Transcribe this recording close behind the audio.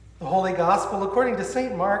Holy Gospel according to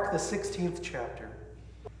St. Mark, the 16th chapter.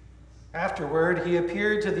 Afterward, he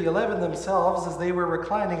appeared to the 11 themselves as they were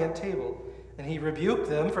reclining at table, and he rebuked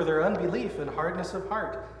them for their unbelief and hardness of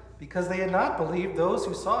heart, because they had not believed those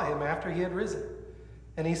who saw him after he had risen.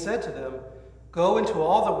 And he said to them, "Go into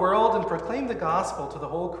all the world and proclaim the gospel to the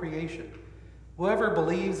whole creation. Whoever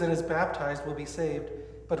believes and is baptized will be saved,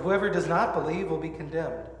 but whoever does not believe will be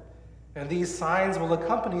condemned. And these signs will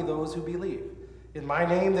accompany those who believe. In my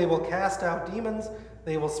name they will cast out demons,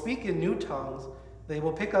 they will speak in new tongues, they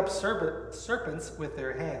will pick up serpents with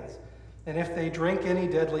their hands, and if they drink any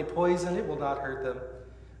deadly poison, it will not hurt them.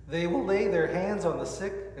 They will lay their hands on the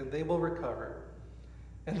sick, and they will recover."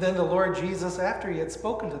 And then the Lord Jesus, after he had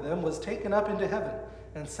spoken to them, was taken up into heaven,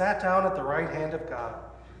 and sat down at the right hand of God.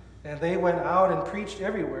 And they went out and preached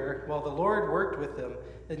everywhere, while the Lord worked with them,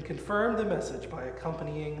 and confirmed the message by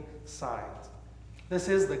accompanying signs. This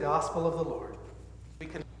is the gospel of the Lord.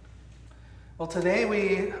 Well, today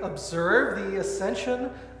we observe the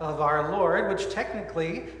ascension of our Lord, which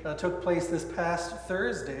technically took place this past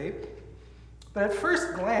Thursday. But at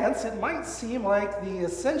first glance, it might seem like the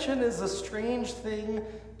ascension is a strange thing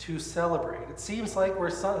to celebrate. It seems like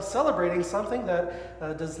we're celebrating something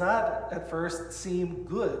that does not at first seem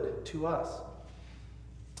good to us.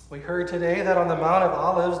 We heard today that on the Mount of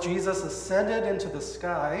Olives, Jesus ascended into the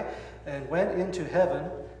sky and went into heaven,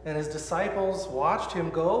 and his disciples watched him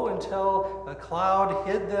go until a cloud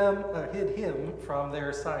hid him from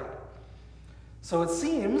their sight. So it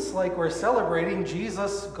seems like we're celebrating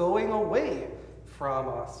Jesus going away from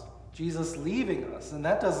us, Jesus leaving us, and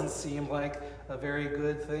that doesn't seem like a very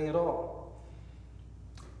good thing at all.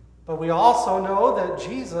 But we also know that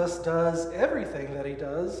Jesus does everything that he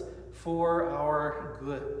does for our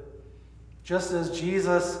good. Just as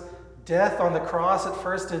Jesus' death on the cross at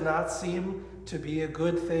first did not seem to be a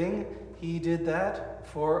good thing, he did that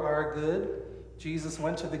for our good. Jesus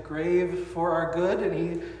went to the grave for our good, and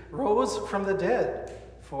he rose from the dead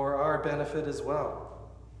for our benefit as well.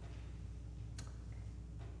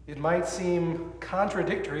 It might seem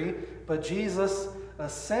contradictory, but Jesus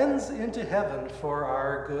ascends into heaven for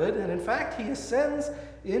our good, and in fact, he ascends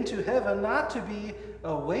into heaven not to be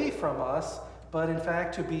away from us, but in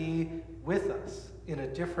fact to be with us in a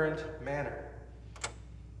different manner.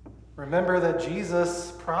 Remember that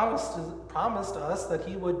Jesus promised us that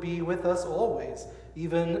he would be with us always,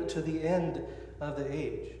 even to the end of the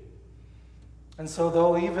age. And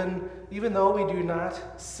so even though we do not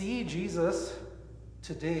see Jesus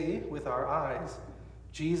today with our eyes,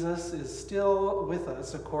 Jesus is still with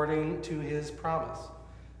us according to his promise.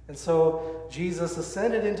 And so Jesus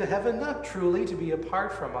ascended into heaven not truly to be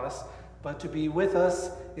apart from us, but to be with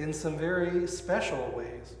us in some very special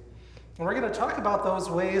ways. And we're going to talk about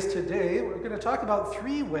those ways today. We're going to talk about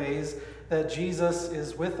 3 ways that Jesus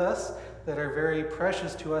is with us that are very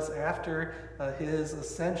precious to us after his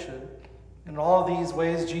ascension. In all these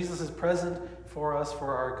ways, Jesus is present for us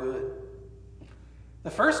for our good.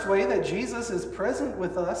 The first way that Jesus is present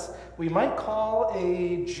with us, we might call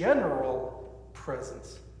a general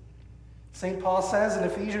presence. St. Paul says in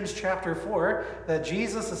Ephesians chapter 4 that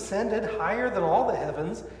Jesus ascended higher than all the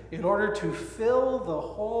heavens in order to fill the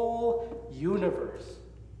whole universe.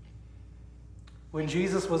 When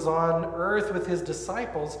Jesus was on earth with his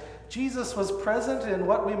disciples, Jesus was present in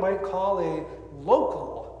what we might call a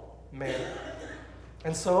local manner.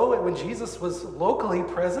 And so when Jesus was locally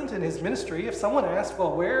present in his ministry, if someone asked,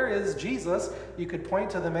 well, where is Jesus? You could point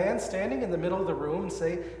to the man standing in the middle of the room and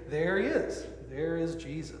say, there he is. There is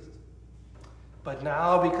Jesus. But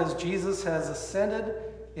now, because Jesus has ascended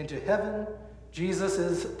into heaven, Jesus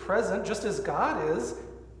is present, just as God is,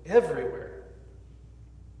 everywhere.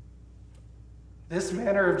 This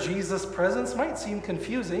manner of Jesus' presence might seem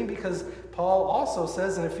confusing because Paul also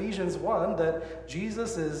says in Ephesians 1 that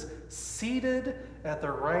Jesus is seated at the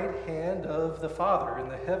right hand of the Father in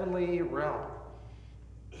the heavenly realm.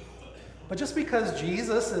 But just because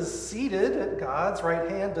Jesus is seated at God's right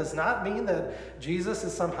hand does not mean that Jesus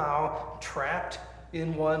is somehow trapped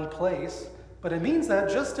in one place, but it means that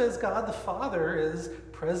just as God the Father is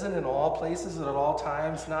present in all places and at all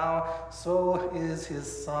times now, so is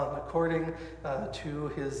his Son, according to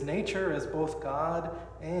his nature as both God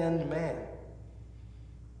and man.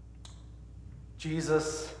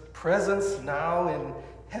 Jesus' presence now in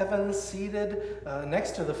heaven, seated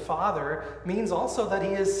next to the Father, means also that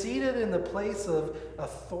he is seated in the place of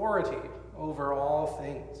authority over all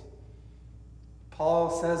things. Paul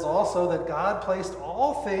says also that God placed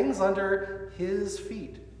all things under his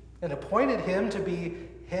feet and appointed him to be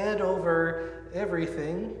head over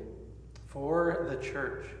everything for the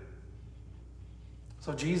church.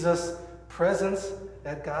 So Jesus' presence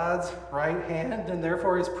at God's right hand, and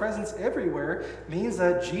therefore his presence everywhere, means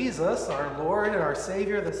that Jesus, our Lord and our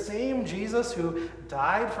Savior, the same Jesus who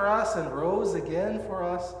died for us and rose again for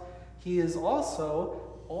us, he is also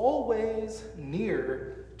always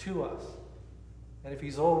near to us. And if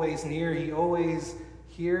he's always near, he always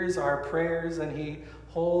hears our prayers, and he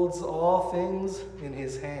holds all things in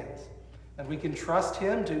his hands. And we can trust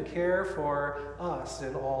him to care for us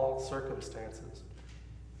in all circumstances.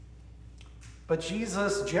 But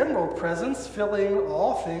Jesus' general presence filling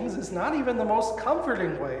all things is not even the most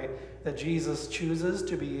comforting way that Jesus chooses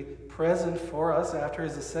to be present for us after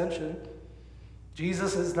his ascension.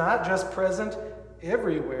 Jesus is not just present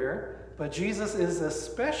everywhere, but Jesus is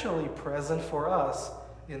especially present for us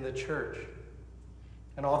in the church.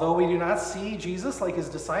 And although we do not see Jesus like his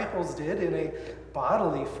disciples did in a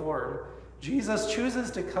bodily form, Jesus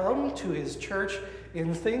chooses to come to his church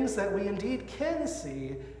in things that we indeed can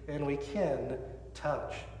see and we can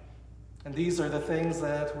touch. And these are the things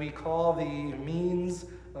that we call the means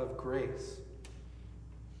of grace.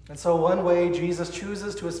 And so one way Jesus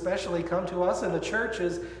chooses to especially come to us in the church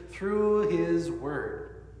is through his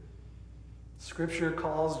word. Scripture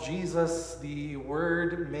calls Jesus the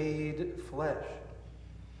Word made flesh.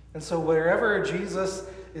 And so wherever Jesus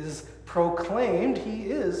is proclaimed, he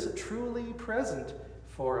is truly present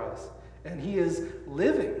for us. And he is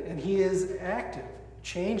living, and he is active,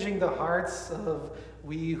 changing the hearts of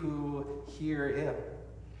we who hear him.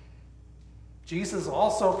 Jesus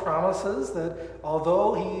also promises that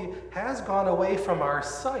although he has gone away from our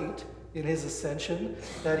sight in his ascension,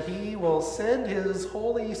 that he will send his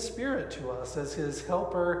Holy Spirit to us as his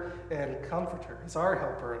helper and comforter, as our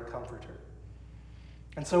helper and comforter.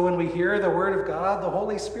 And so when we hear the word of God, the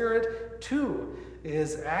Holy Spirit too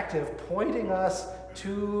is active, pointing us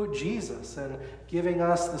to Jesus and giving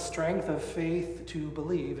us the strength of faith to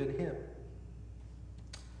believe in him.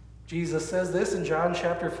 Jesus says this in John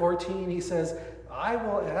chapter 14. He says, "I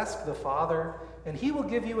will ask the Father, and he will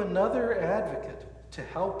give you another advocate to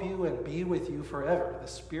help you and be with you forever, the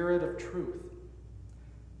Spirit of truth.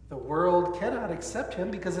 The world cannot accept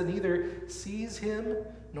him because it neither sees him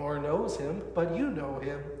nor knows him, but you know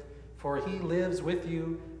him, for he lives with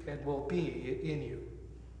you and will be in you.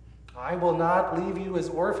 I will not leave you as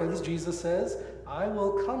orphans," Jesus says. "I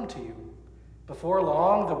will come to you. Before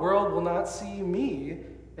long, the world will not see me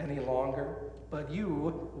any longer, but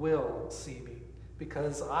you will see me.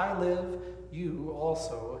 Because I live, you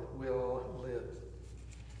also will live."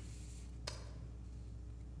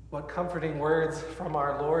 What comforting words from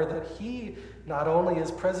our Lord, that he not only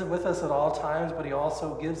is present with us at all times, but he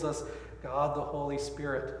also gives us God the Holy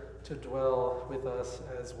Spirit to dwell with us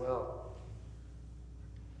as well.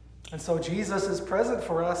 And so Jesus is present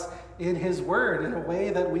for us in his word in a way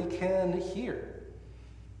that we can hear.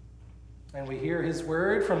 And we hear his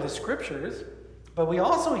word from the scriptures, but we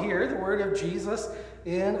also hear the word of Jesus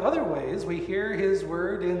in other ways. We hear his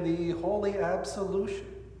word in the holy absolution.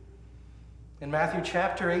 In Matthew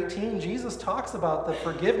chapter 18, Jesus talks about the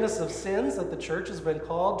forgiveness of sins that the church has been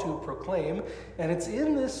called to proclaim, and it's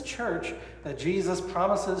in this church that Jesus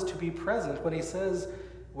promises to be present when he says,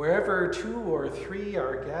 "Wherever 2 or 3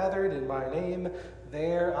 are gathered in my name,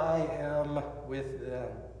 there I am with them."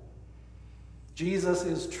 Jesus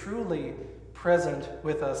is truly present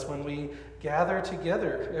with us when we gather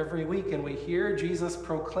together every week and we hear Jesus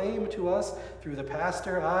proclaim to us through the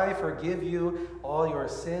pastor, "I forgive you all your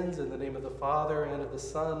sins in the name of the Father and of the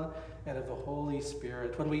Son and of the Holy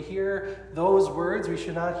Spirit." When we hear those words, we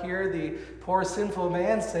should not hear the poor sinful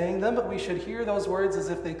man saying them, but we should hear those words as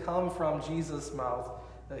if they come from Jesus' mouth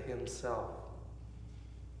himself.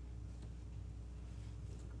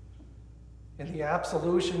 In the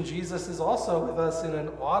absolution, Jesus is also with us in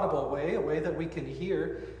an audible way, a way that we can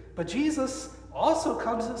hear. But Jesus also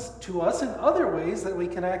comes to us in other ways that we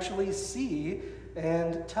can actually see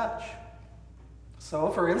and touch. So,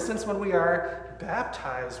 for instance, when we are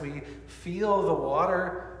baptized, we feel the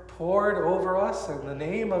water poured over us, and the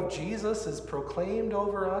name of Jesus is proclaimed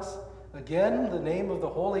over us. Again, the name of the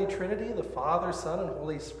Holy Trinity, the Father, Son, and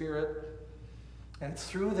Holy Spirit. And it's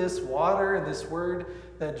through this water and this word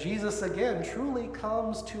that Jesus again truly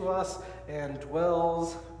comes to us and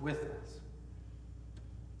dwells with us.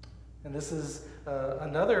 And this is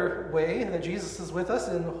another way that Jesus is with us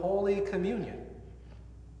in Holy Communion.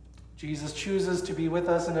 Jesus chooses to be with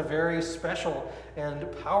us in a very special and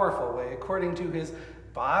powerful way, according to his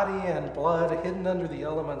body and blood hidden under the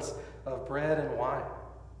elements of bread and wine.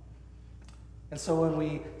 And so when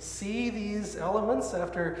we see these elements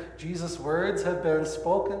after Jesus' words have been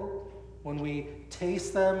spoken, when we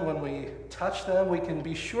taste them, when we touch them, we can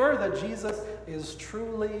be sure that Jesus is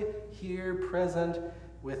truly here present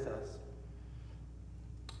with us.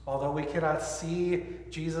 Although we cannot see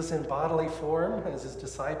Jesus in bodily form as his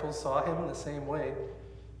disciples saw him in the same way,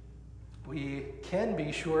 we can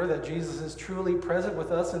be sure that Jesus is truly present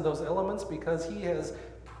with us in those elements because he has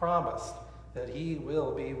promised that he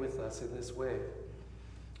will be with us in this way.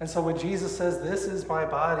 And so when Jesus says, "This is my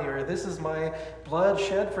body," or "This is my blood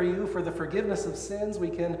shed for you for the forgiveness of sins," we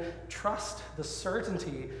can trust the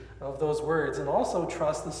certainty of those words and also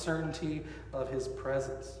trust the certainty of his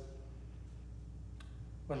presence.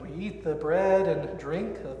 When we eat the bread and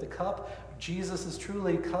drink of the cup, Jesus is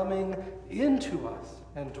truly coming into us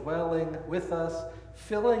and dwelling with us,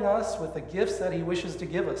 filling us with the gifts that he wishes to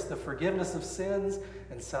give us, the forgiveness of sins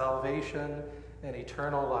and salvation and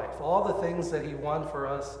eternal life, all the things that he won for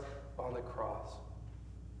us on the cross.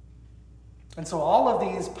 And so all of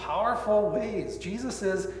these powerful ways, Jesus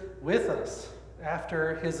is with us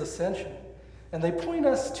after his ascension. And they point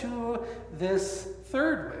us to this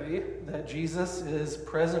third way that Jesus is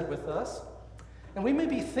present with us. And we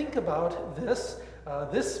maybe think about this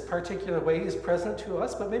particular way is present to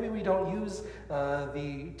us, but maybe we don't use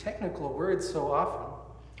the technical words so often.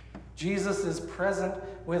 Jesus is present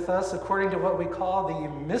with us according to what we call the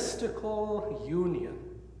mystical union.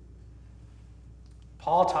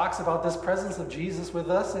 Paul talks about this presence of Jesus with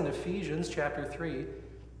us in Ephesians chapter 3.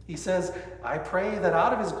 He says, "I pray that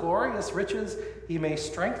out of his glorious riches he may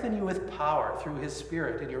strengthen you with power through his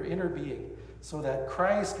Spirit in your inner being, so that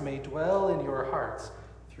Christ may dwell in your hearts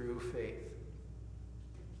through faith."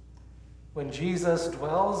 When Jesus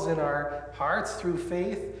dwells in our hearts through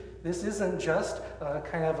faith, this isn't just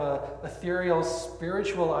kind of a ethereal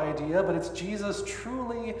spiritual idea, but it's Jesus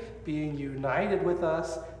truly being united with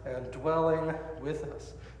us and dwelling with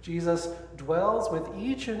us. Jesus dwells with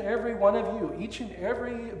each and every one of you, each and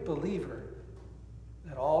every believer,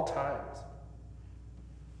 at all times.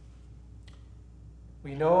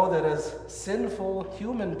 We know that as sinful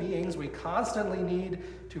human beings, we constantly need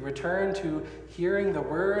to return to hearing the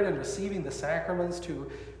word and receiving the sacraments, to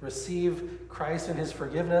receive Christ and his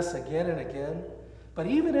forgiveness again and again. But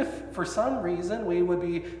even if for some reason we would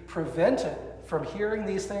be prevented from hearing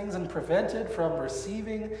these things and prevented from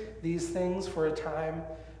receiving these things for a time,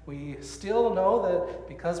 we still know that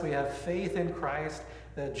because we have faith in Christ,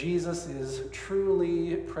 that Jesus is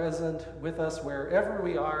truly present with us wherever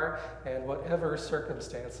we are and whatever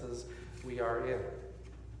circumstances we are in.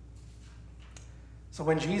 So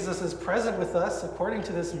when Jesus is present with us, according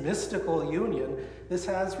to this mystical union, this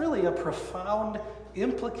has really a profound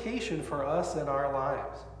implication for us in our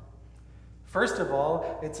lives. First of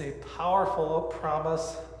all, it's a powerful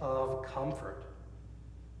promise of comfort.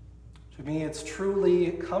 To me, it's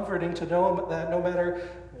truly comforting to know that no matter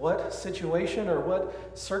what situation or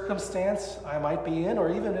what circumstance I might be in, or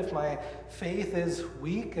even if my faith is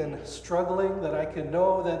weak and struggling, that I can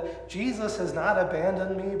know that Jesus has not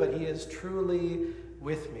abandoned me, but he is truly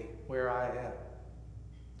with me where I am.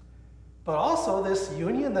 But also, this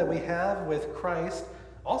union that we have with Christ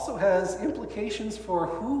also has implications for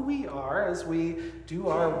who we are as we do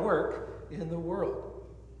our work in the world.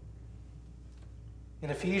 In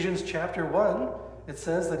Ephesians chapter 1, it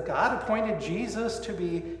says that God appointed Jesus to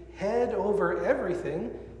be head over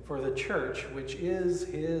everything for the church, which is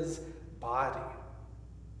his body.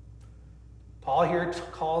 Paul here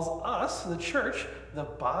calls us, the church, the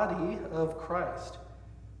body of Christ.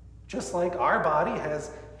 Just like our body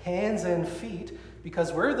has hands and feet,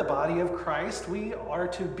 because we're the body of Christ, we are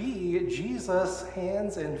to be Jesus'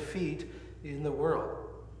 hands and feet in the world.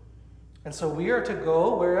 And so we are to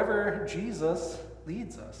go wherever Jesus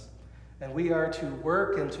leads us. And we are to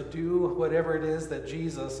work and to do whatever it is that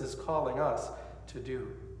Jesus is calling us to do.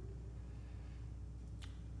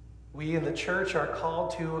 We in the church are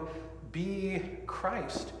called to be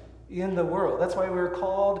Christ in the world. That's why we're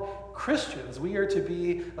called Christians. We are to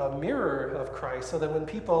be a mirror of Christ, so that when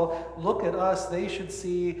people look at us, they should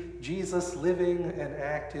see Jesus living and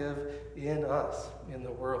active in us, in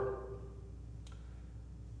the world.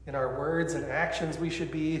 In our words and actions, we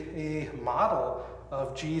should be a model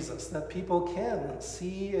of Jesus that people can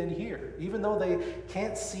see and hear. Even though they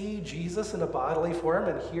can't see Jesus in a bodily form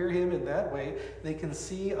and hear him in that way, they can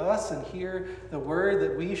see us and hear the word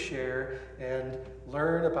that we share and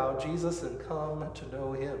learn about Jesus and come to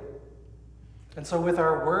know him. And so with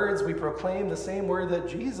our words, we proclaim the same word that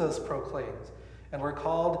Jesus proclaims. And we're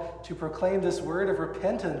called to proclaim this word of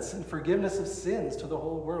repentance and forgiveness of sins to the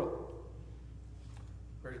whole world.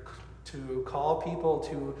 We're to call people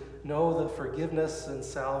to know the forgiveness and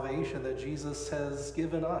salvation that Jesus has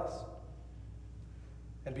given us.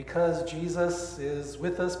 And because Jesus is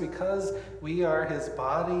with us, because we are his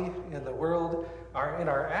body in the world, in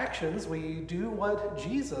our actions, we do what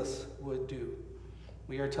Jesus would do.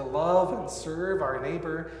 We are to love and serve our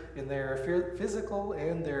neighbor in their physical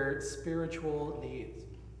and their spiritual needs.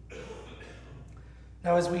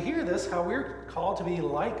 Now, as we hear this, how we're called to be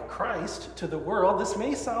like Christ to the world, this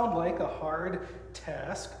may sound like a hard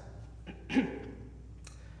task.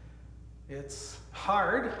 It's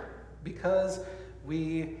hard because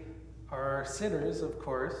we are sinners, of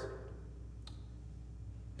course.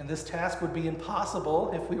 And this task would be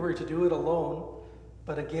impossible if we were to do it alone.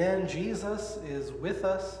 But again, Jesus is with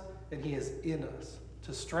us and he is in us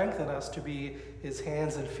to strengthen us to be his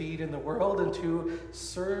hands and feet in the world and to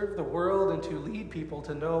serve the world and to lead people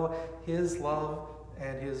to know his love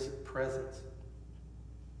and his presence.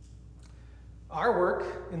 Our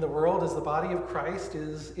work in the world as the body of Christ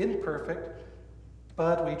is imperfect,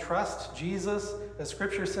 but we trust Jesus, as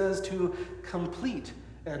Scripture says, to complete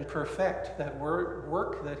and perfect that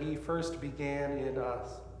work that he first began in us.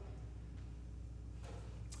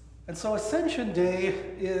 And so Ascension Day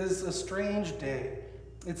is a strange day.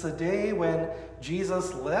 It's a day when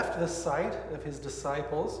Jesus left the sight of his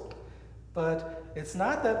disciples, but it's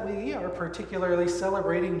not that we are particularly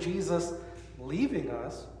celebrating Jesus leaving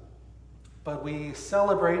us, but we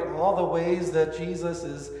celebrate all the ways that Jesus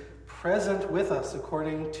is present with us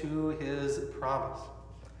according to his promise.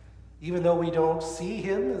 Even though we don't see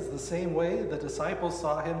him as the same way the disciples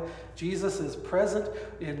saw him, Jesus is present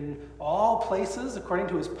in all places according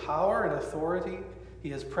to his power and authority.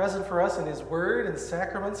 He is present for us in his word and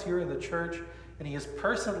sacraments here in the church, and he is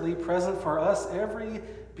personally present for us, every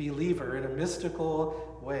believer, in a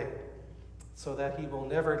mystical way, so that he will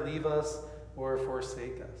never leave us or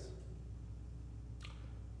forsake us.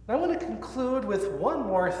 I want to conclude with one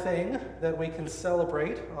more thing that we can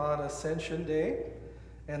celebrate on Ascension Day,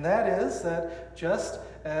 and that is that just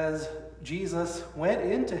as Jesus went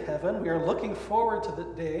into heaven, we are looking forward to the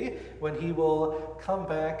day when he will come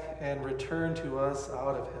back and return to us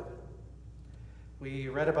out of heaven. We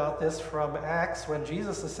read about this from Acts. When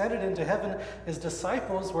Jesus ascended into heaven, his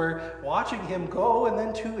disciples were watching him go, and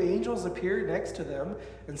then two angels appeared next to them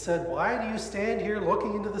and said, "Why do you stand here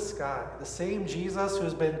looking into the sky? The same Jesus who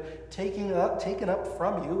has been taken up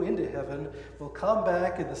from you into heaven will come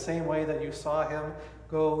back in the same way that you saw him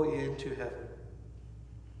go into heaven."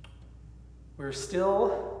 We're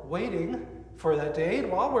still waiting for that day,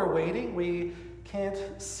 and while we're waiting, we can't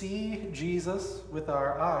see Jesus with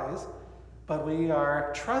our eyes, but we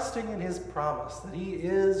are trusting in his promise that he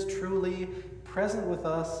is truly present with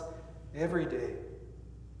us every day.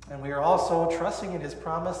 And we are also trusting in his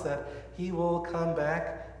promise that he will come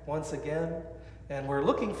back once again. And we're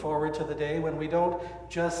looking forward to the day when we don't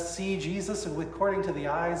just see Jesus according to the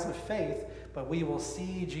eyes of faith, but we will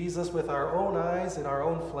see Jesus with our own eyes in our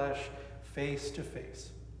own flesh, face to face.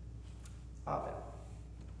 Amen.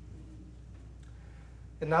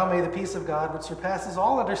 And now may the peace of God, which surpasses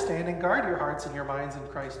all understanding, guard your hearts and your minds in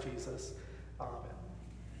Christ Jesus.